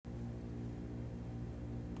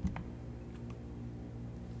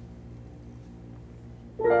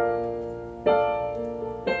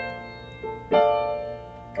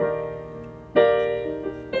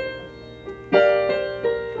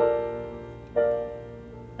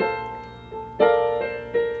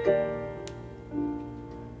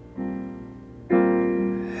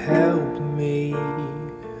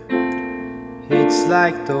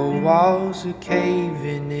like the walls are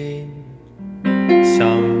caving in.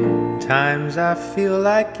 Sometimes I feel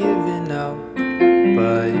like giving up,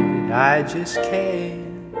 but I just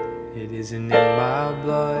can't. It isn't in my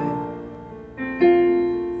blood.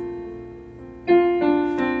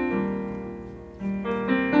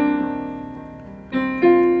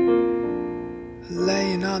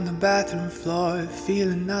 Laying on the bathroom floor,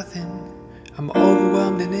 feeling nothing. I'm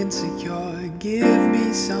overwhelmed and insecure. Give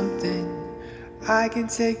me something I can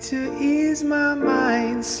take to ease my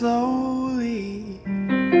mind slowly.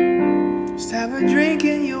 Just have a drink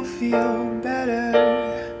and you'll feel better.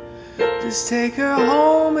 Just take her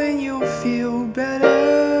home and you'll feel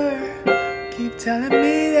better. Keep telling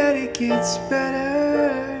me that it gets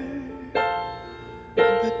better,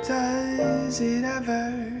 but does it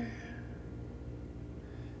ever?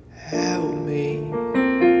 Help me.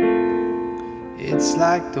 It's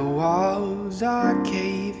like the walls are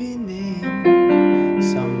caving in.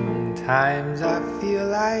 Sometimes I feel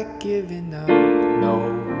like giving up. No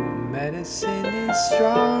medicine is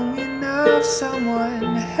strong enough.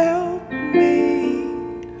 Someone help me.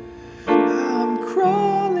 I'm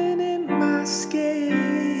crawling in my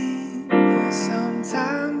skin.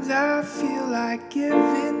 Sometimes I feel like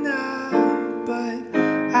giving up, but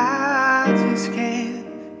I just can't.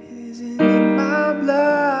 It isn't in my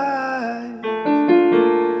blood.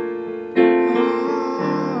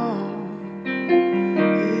 Oh,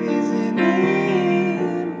 it isn't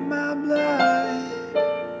in my blood.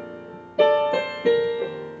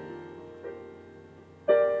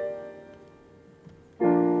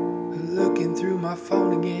 Looking through my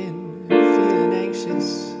phone again, feeling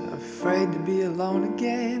anxious, afraid to be alone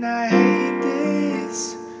again. I hate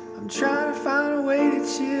this. I'm trying to find a way to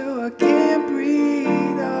chill. I can't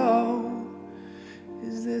breathe. Oh,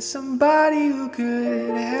 is there somebody who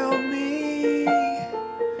could help me?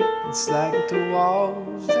 It's like the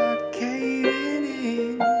walls are caving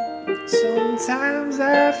in. Sometimes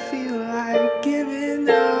I feel like giving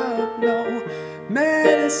up. No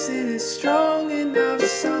medicine is strong enough.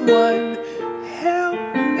 Someone help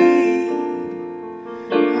me.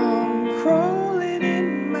 I'm crawling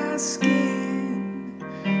in my skin.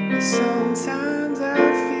 Sometimes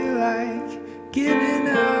I feel like giving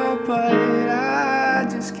up, but I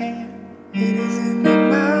just can't. It isn't in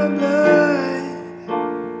my blood.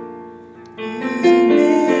 It isn't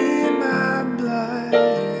in my blood.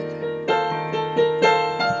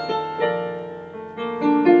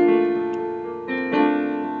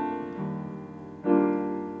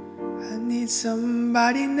 I need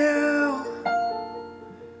somebody now.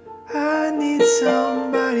 I need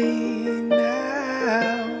somebody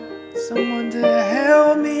now. Someone to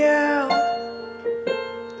help me out.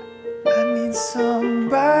 I need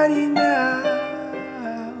somebody now.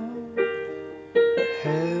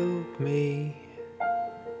 Help me.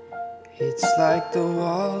 It's like the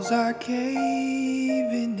walls are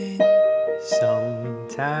caving in.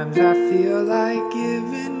 Sometimes I feel like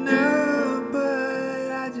giving up,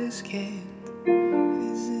 but I just can't.